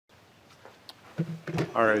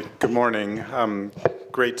All right, good morning.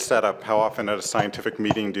 Great setup. How often at a scientific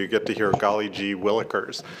meeting do you get to hear golly gee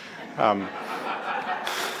willikers?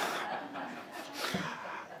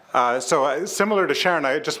 Similar to Sharon,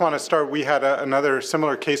 I just want to start, we had another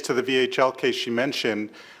similar case to the VHL case she mentioned,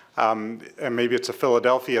 and maybe it's a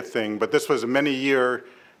Philadelphia thing, but this was a many-year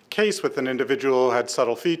case with an individual who had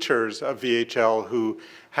subtle features of VHL who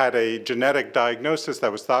had a genetic diagnosis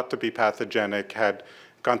that was thought to be pathogenic, had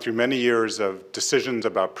gone through many years of decisions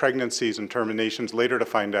about pregnancies and terminations, later to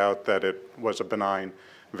find out that it was a benign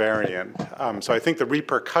variant. So I think the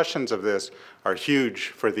repercussions of this are huge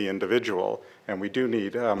for the individual, and we do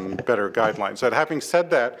need better guidelines. So having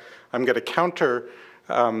said that, I'm going to counter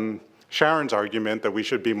Sharon's argument that we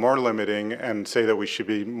should be more limiting and say that we should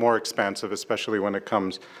be more expansive, especially when it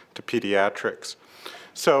comes to pediatrics.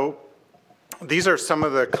 So these are some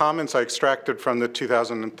of the comments I extracted from the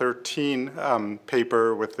 2013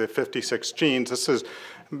 paper with the 56 genes. This is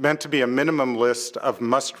meant to be a minimum list of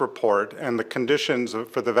must report, and the conditions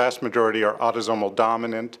for the vast majority are autosomal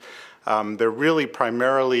dominant. They're really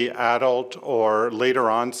primarily adult or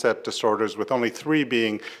later onset disorders, with only 3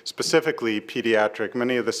 being specifically pediatric.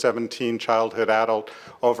 Many of the 17 childhood-adult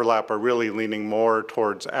overlap are really leaning more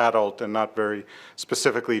towards adult and not very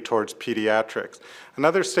specifically towards pediatrics.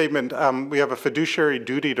 Another statement, we have a fiduciary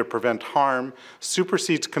duty to prevent harm,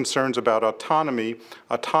 supersedes concerns about autonomy.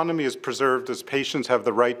 Autonomy is preserved as patients have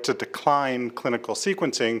the right to decline clinical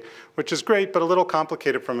sequencing, which is great, but a little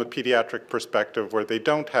complicated from a pediatric perspective where they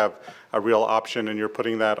don't have a real option and you're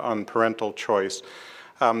putting that on parental choice.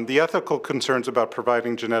 The ethical concerns about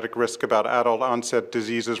providing genetic risk about adult onset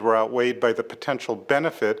diseases were outweighed by the potential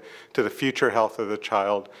benefit to the future health of the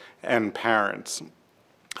child and parents.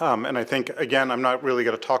 And I think, again, I'm not really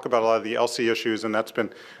going to talk about a lot of the LC issues, and that's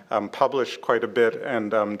been published quite a bit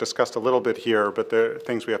and discussed a little bit here, but there are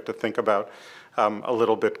things we have to think about a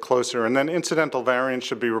little bit closer. And then incidental variants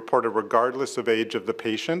should be reported regardless of age of the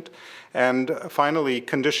patient. And finally,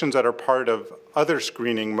 conditions that are part of other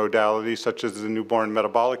screening modalities, such as the newborn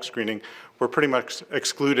metabolic screening, were pretty much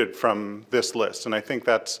excluded from this list. And I think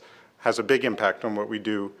that has a big impact on what we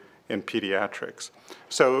do in pediatrics.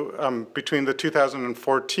 So between the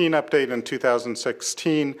 2014 update and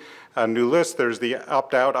 2016 new list, there's the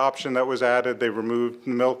opt-out option that was added. They removed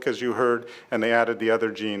milk, as you heard, and they added the other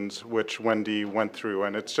genes, which Wendy went through.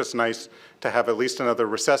 And it's just nice to have at least another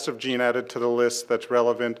recessive gene added to the list that's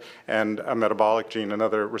relevant, and a metabolic gene,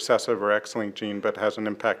 another recessive or X-linked gene, but has an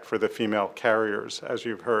impact for the female carriers, as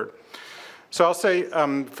you've heard. So I'll say,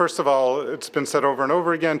 first of all, it's been said over and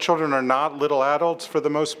over again, children are not little adults for the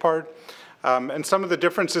most part. And some of the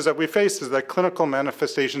differences that we face is that clinical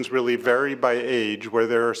manifestations really vary by age, where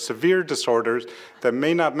there are severe disorders that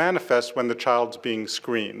may not manifest when the child's being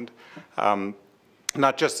screened.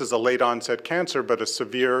 Not just as a late onset cancer, but a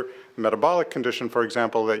severe metabolic condition, for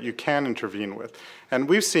example, that you can intervene with. And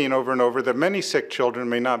we've seen over and over that many sick children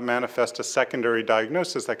may not manifest a secondary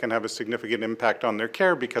diagnosis that can have a significant impact on their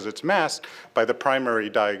care because it's masked by the primary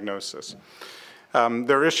diagnosis.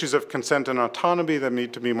 There are issues of consent and autonomy that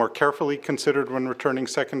need to be more carefully considered when returning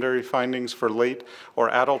secondary findings for late or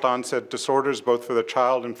adult onset disorders, both for the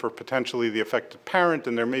child and for potentially the affected parent,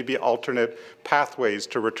 and there may be alternate pathways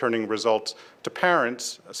to returning results to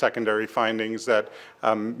parents, secondary findings that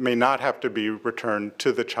may not have to be returned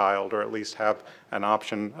to the child, or at least have an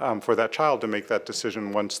option for that child to make that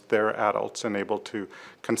decision once they're adults and able to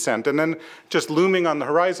consent. And then just looming on the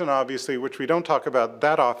horizon, obviously, which we don't talk about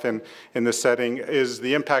that often in this setting, is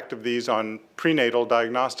the impact of these on prenatal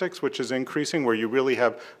diagnostics, which is increasing, where you really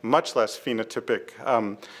have much less phenotypic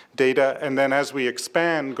data. And then as we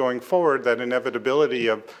expand going forward, that inevitability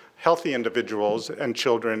of healthy individuals and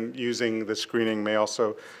children using the screening may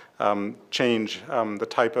also change the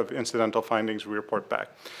type of incidental findings we report back.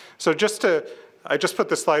 So I just put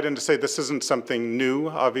this slide in to say this isn't something new,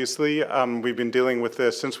 obviously. We've been dealing with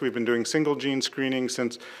this since we've been doing single gene screening,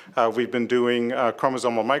 since we've been doing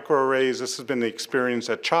chromosomal microarrays. This has been the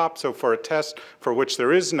experience at CHOP. So for a test for which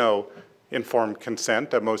there is no informed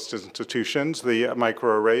consent at most institutions, the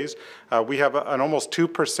microarrays, we have an almost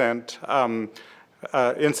 2%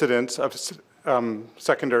 incidence of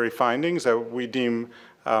secondary findings that we deem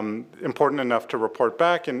important enough to report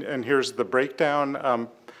back. And here's the breakdown.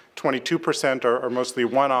 22% are mostly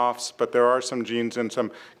one-offs, but there are some genes in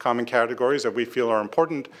some common categories that we feel are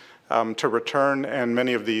important to return, and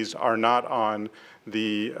many of these are not on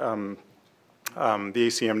the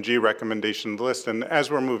ACMG recommendation list. And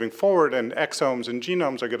as we're moving forward and exomes and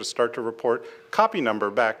genomes are going to start to report copy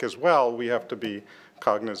number back as well, we have to be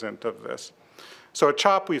cognizant of this. So at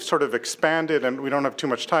CHOP, we've sort of expanded, and we don't have too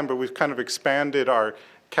much time, but we've kind of expanded our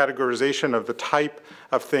categorization of the type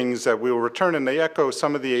of things that we will return, and they echo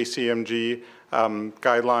some of the ACMG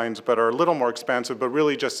guidelines, but are a little more expansive, but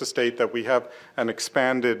really just to state that we have an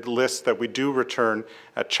expanded list that we do return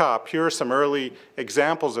at CHOP. Here are some early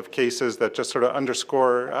examples of cases that just sort of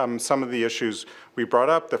underscore some of the issues we brought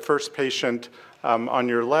up. The first patient on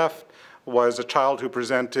your left was a child who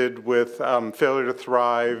presented with failure to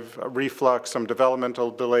thrive, reflux, some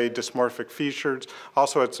developmental delay, dysmorphic features,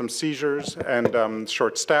 also had some seizures and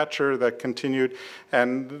short stature that continued.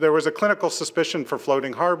 And there was a clinical suspicion for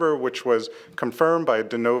floating harbor, which was confirmed by a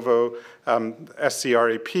de novo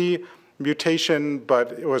SCRAP mutation,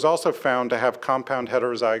 but it was also found to have compound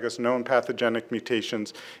heterozygous known pathogenic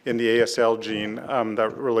mutations in the ASL gene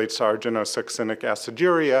that relates to arginosuccinic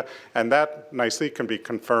aciduria, and that nicely can be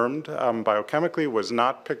confirmed biochemically, was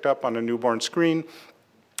not picked up on a newborn screen,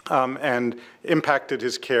 and impacted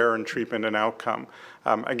his care and treatment and outcome.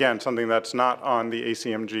 Again, something that's not on the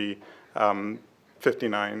ACMG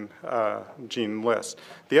 59 gene list.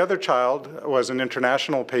 The other child was an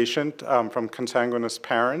international patient from consanguineous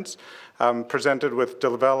parents, presented with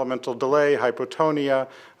developmental delay, hypotonia,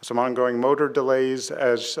 some ongoing motor delays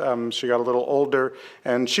as she got a little older,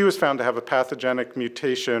 and she was found to have a pathogenic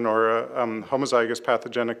mutation or a homozygous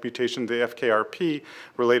pathogenic mutation, the FKRP,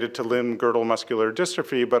 related to limb-girdle muscular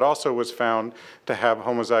dystrophy, but also was found to have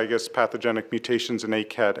homozygous pathogenic mutations in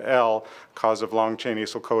ACAD-L, cause of long-chain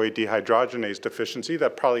acyl-CoA dehydrogenase deficiency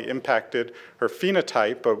that probably impacted her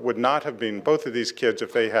phenotype, but would not have been, both of these kids,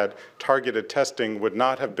 if they had targeted testing, would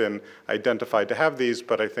not have been identified to have these,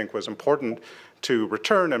 but I think was important to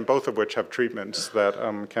return, and both of which have treatments that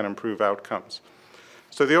can improve outcomes.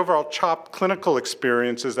 So the overall CHOP clinical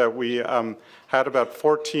experience is that we had about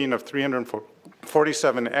 14 of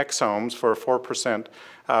 347 exomes for a 4%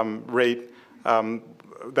 rate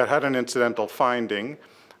that had an incidental finding.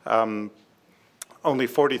 Only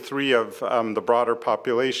 43 of the broader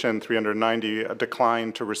population, 390,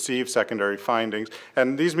 declined to receive secondary findings.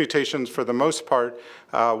 And these mutations, for the most part,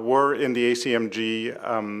 were in the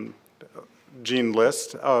ACMG gene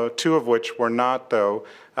list, two of which were not, though,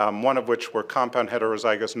 one of which were compound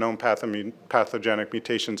heterozygous known pathogenic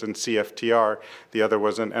mutations in CFTR. The other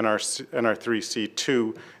was an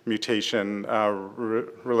NR3C2 mutation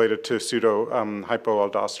related to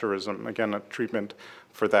pseudo-hypoaldosteronism, again, a treatment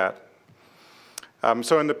for that.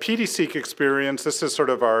 So in the PD-seq experience, this is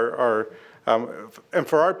sort of our and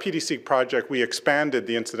for our PD-seq project, we expanded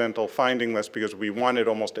the incidental finding list because we wanted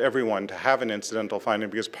almost everyone to have an incidental finding,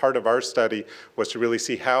 because part of our study was to really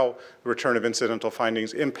see how the return of incidental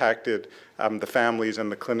findings impacted the families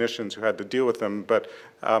and the clinicians who had to deal with them. But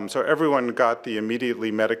so everyone got the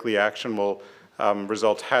immediately medically actionable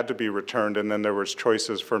results had to be returned, and then there was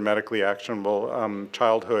choices for medically actionable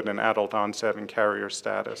childhood and adult onset and carrier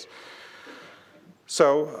status.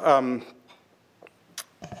 So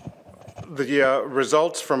the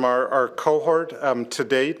results from our cohort to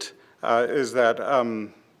date is that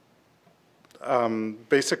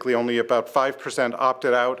basically only about 5%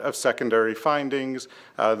 opted out of secondary findings.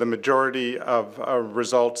 The majority of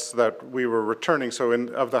results that we were returning, so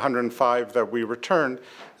of the 105 that we returned,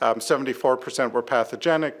 74% were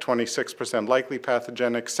pathogenic, 26% likely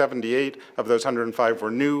pathogenic, 78 of those 105 were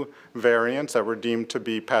new variants that were deemed to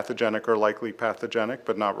be pathogenic or likely pathogenic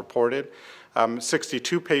but not reported.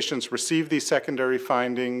 62 patients received these secondary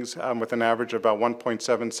findings with an average of about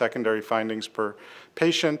 1.7 secondary findings per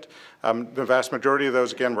patient. The vast majority of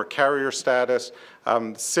those, again, were carrier status.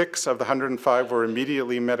 6 of the 105 were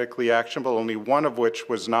immediately medically actionable, only one of which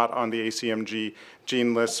was not on the ACMG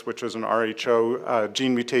gene list, which was an RHO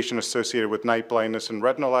gene mutation associated with night blindness and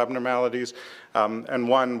retinal abnormalities, and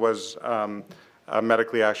one was a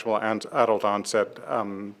medically actionable adult onset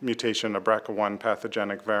mutation, a BRCA1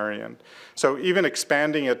 pathogenic variant. So even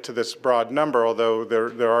expanding it to this broad number, although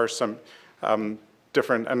there are some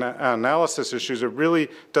different analysis issues, it really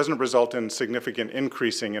doesn't result in significant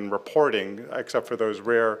increasing in reporting, except for those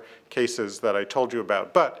rare cases that I told you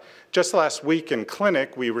about. But just last week in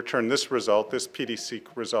clinic, we returned this result, this PD-seq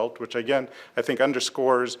result, which again, I think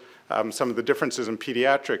underscores some of the differences in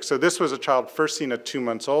pediatrics. So this was a child first seen at 2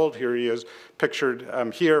 months old. Here he is pictured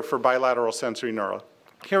here for bilateral sensory neural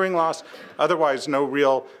hearing loss. Otherwise, no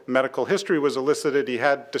real medical history was elicited. He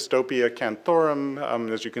had dystopia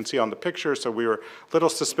canthorum, as you can see on the picture, so we were a little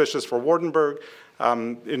suspicious for Waardenburg.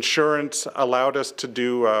 Insurance allowed us to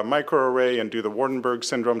do a microarray and do the Waardenburg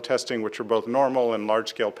syndrome testing, which were both normal, and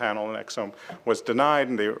large-scale panel and exome was denied,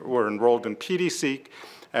 and they were enrolled in PD-seq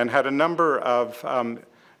and had a number of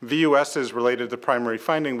VUSs related to the primary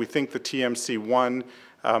finding. We think the TMC1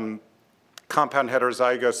 Compound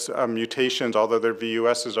heterozygous mutations, although their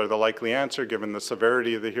VUSs are the likely answer given the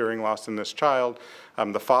severity of the hearing loss in this child.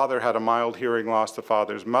 The father had a mild hearing loss. The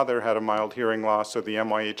father's mother had a mild hearing loss. So the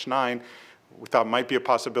MYH9 we thought might be a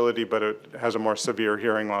possibility, but it has a more severe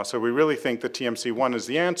hearing loss. So we really think the TMC1 is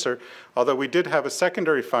the answer, although we did have a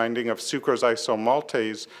secondary finding of sucrose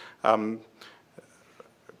isomaltase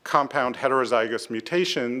compound heterozygous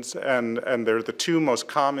mutations, and they're the two most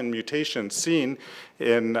common mutations seen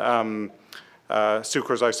in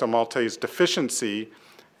sucrose isomaltase deficiency.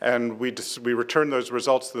 And we returned those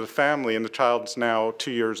results to the family, and the child's now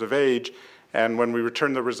 2 years of age. And when we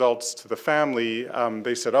returned the results to the family,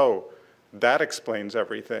 they said, oh, that explains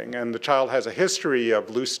everything. And the child has a history of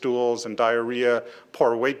loose stools and diarrhea,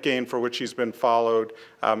 poor weight gain for which he's been followed,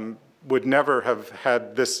 would never have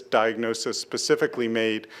had this diagnosis specifically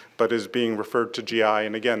made, but is being referred to GI.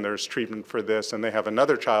 And again, there's treatment for this. And they have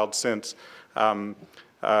another child since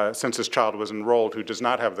this child was enrolled who does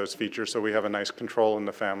not have those features. So we have a nice control in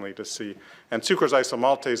the family to see. And sucrose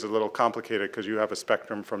isomaltase is a little complicated because you have a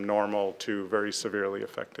spectrum from normal to very severely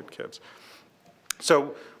affected kids.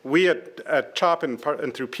 So we at CHOP and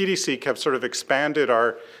through PDC have sort of expanded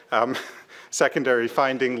our secondary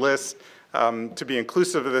finding list to be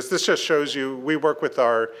inclusive of this. This just shows you, we work with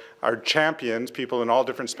our champions, people in all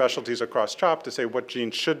different specialties across CHOP to say what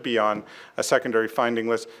genes should be on a secondary finding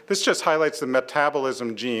list. This just highlights the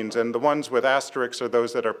metabolism genes, and the ones with asterisks are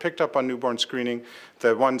those that are picked up on newborn screening.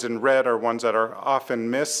 The ones in red are ones that are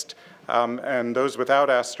often missed, and those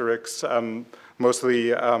without asterisks, mostly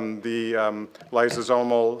the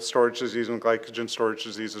lysosomal storage disease and glycogen storage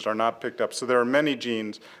diseases are not picked up. So there are many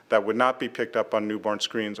genes that would not be picked up on newborn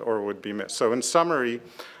screens or would be missed. So in summary,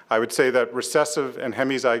 I would say that recessive and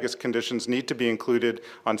hemizygous conditions need to be included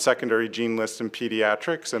on secondary gene lists in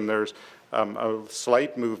pediatrics, and there's a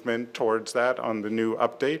slight movement towards that on the new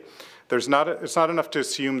update. It's not enough to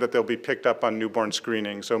assume that they'll be picked up on newborn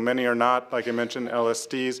screening. So many are not, like I mentioned,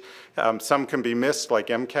 LSDs. Some can be missed, like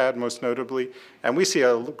MCAD most notably. And we see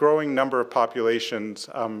a growing number of populations,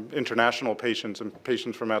 international patients and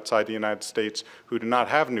patients from outside the United States who do not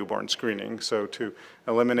have newborn screening. So to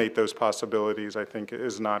eliminate those possibilities, I think,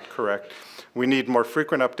 is not correct. We need more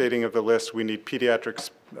frequent updating of the list. We need pediatric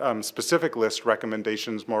specific list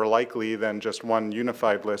recommendations more likely than just one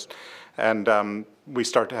unified list. And we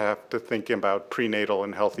start to have to think about prenatal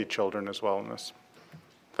and healthy children as well in this.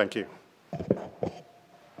 Thank you.